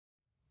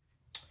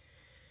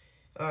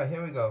Alright,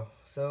 here we go.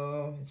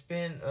 So it's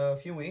been a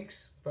few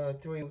weeks,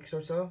 about 3 weeks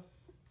or so.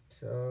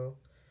 So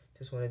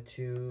just wanted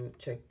to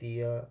check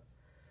the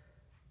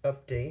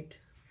update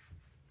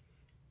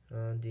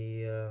on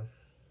the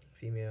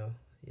female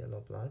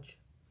yellow blotch.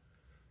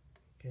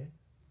 Okay,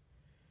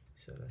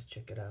 so let's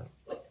check it out.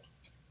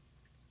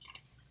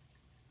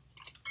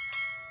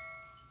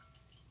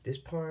 This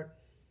part,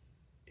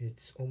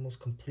 it's almost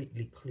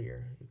completely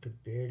clear. You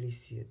could barely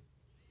see a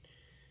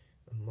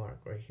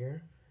mark right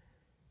here.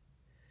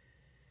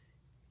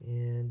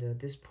 And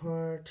this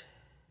part,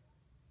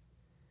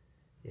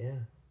 yeah,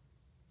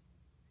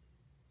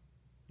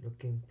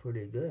 looking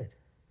pretty good.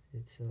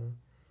 It's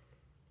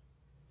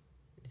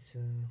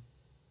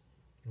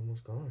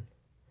almost gone.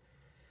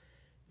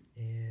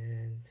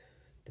 And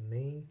the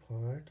main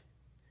part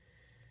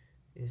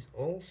is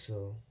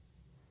also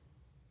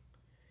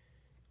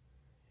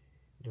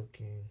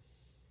looking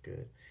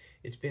good.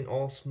 It's been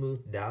all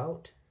smoothed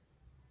out.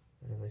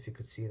 I don't know if you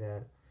could see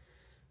that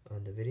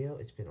on the video.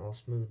 It's been all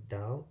smoothed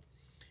out,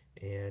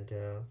 and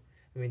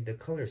I mean the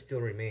color still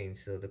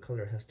remains, so the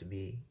color has to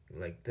be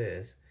like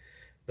this,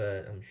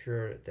 but I'm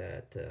sure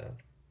that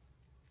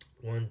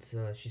once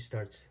she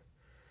starts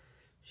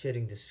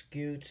shedding the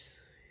scutes,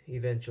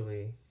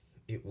 eventually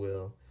it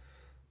will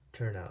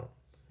turn out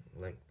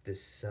like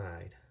this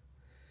side.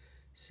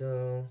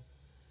 So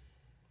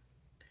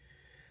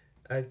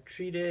I've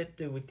treated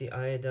with the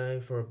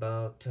iodine for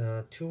about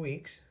 2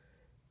 weeks.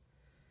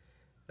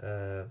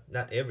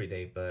 Not every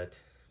day, but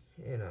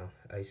you know,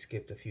 I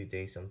skipped a few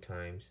days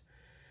sometimes.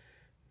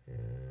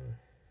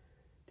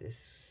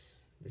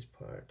 This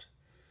part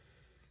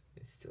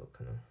is still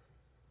kind of.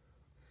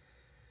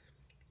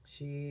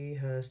 She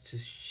has to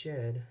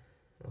shed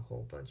a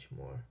whole bunch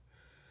more,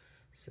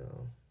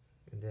 so,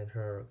 and then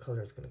her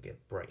color is gonna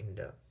get brightened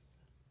up.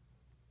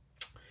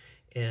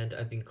 And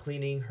I've been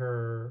cleaning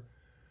her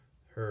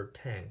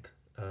tank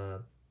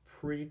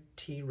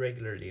pretty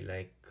regularly,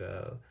 like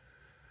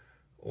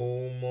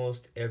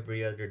almost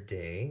every other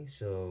day.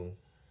 So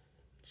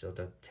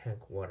the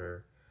tank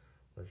water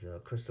was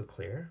crystal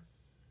clear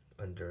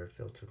under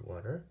filtered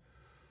water.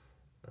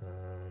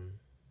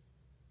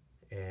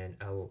 And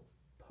I will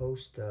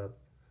post up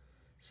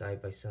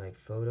side-by-side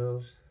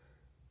photos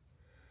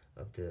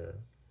of the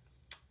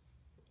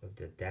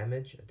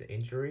damage, of the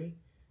injury,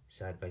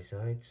 side by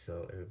side,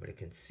 so everybody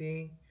can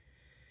see.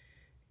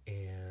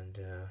 And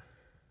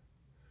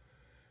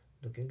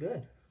looking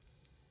good.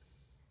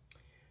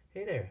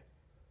 Hey there,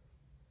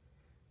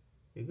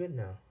 you're good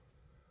now.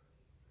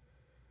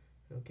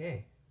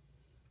 Okay,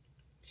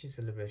 she's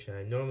a little bit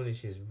shy. Normally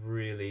she's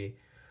really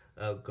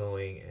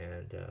outgoing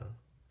and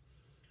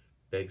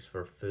begs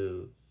for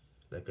food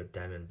like a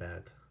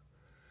diamondback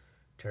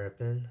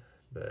terrapin,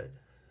 but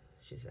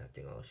she's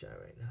acting all shy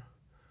right now.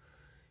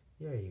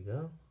 There you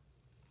go.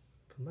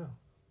 Come out.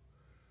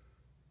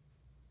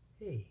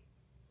 Hey.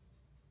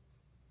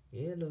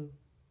 Hello.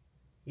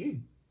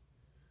 You.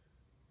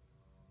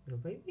 Little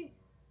baby.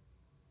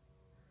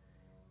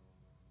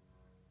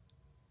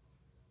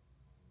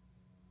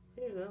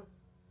 There you go.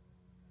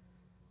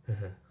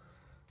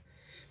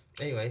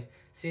 Anyways,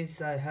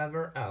 since I have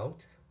her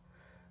out,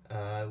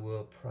 I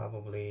will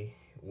probably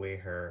weigh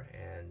her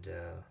and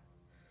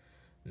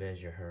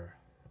measure her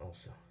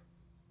also.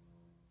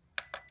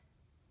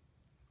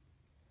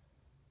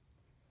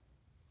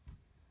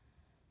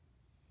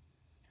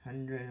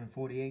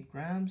 148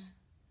 grams.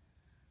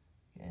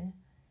 Okay.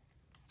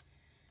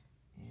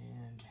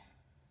 And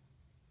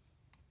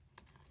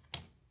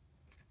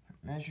her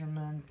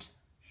measurement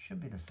should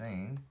be the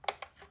same.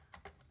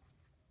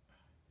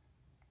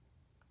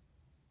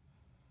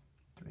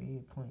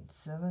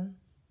 3.7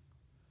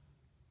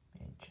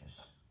 inches.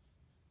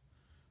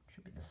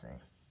 Should be the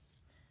same.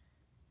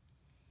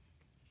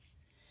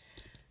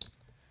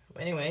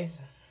 Anyways,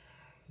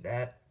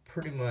 that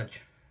pretty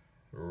much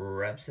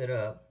wraps it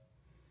up.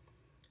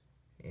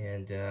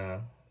 And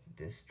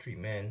this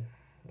treatment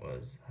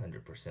was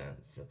 100%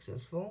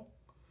 successful.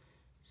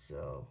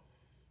 So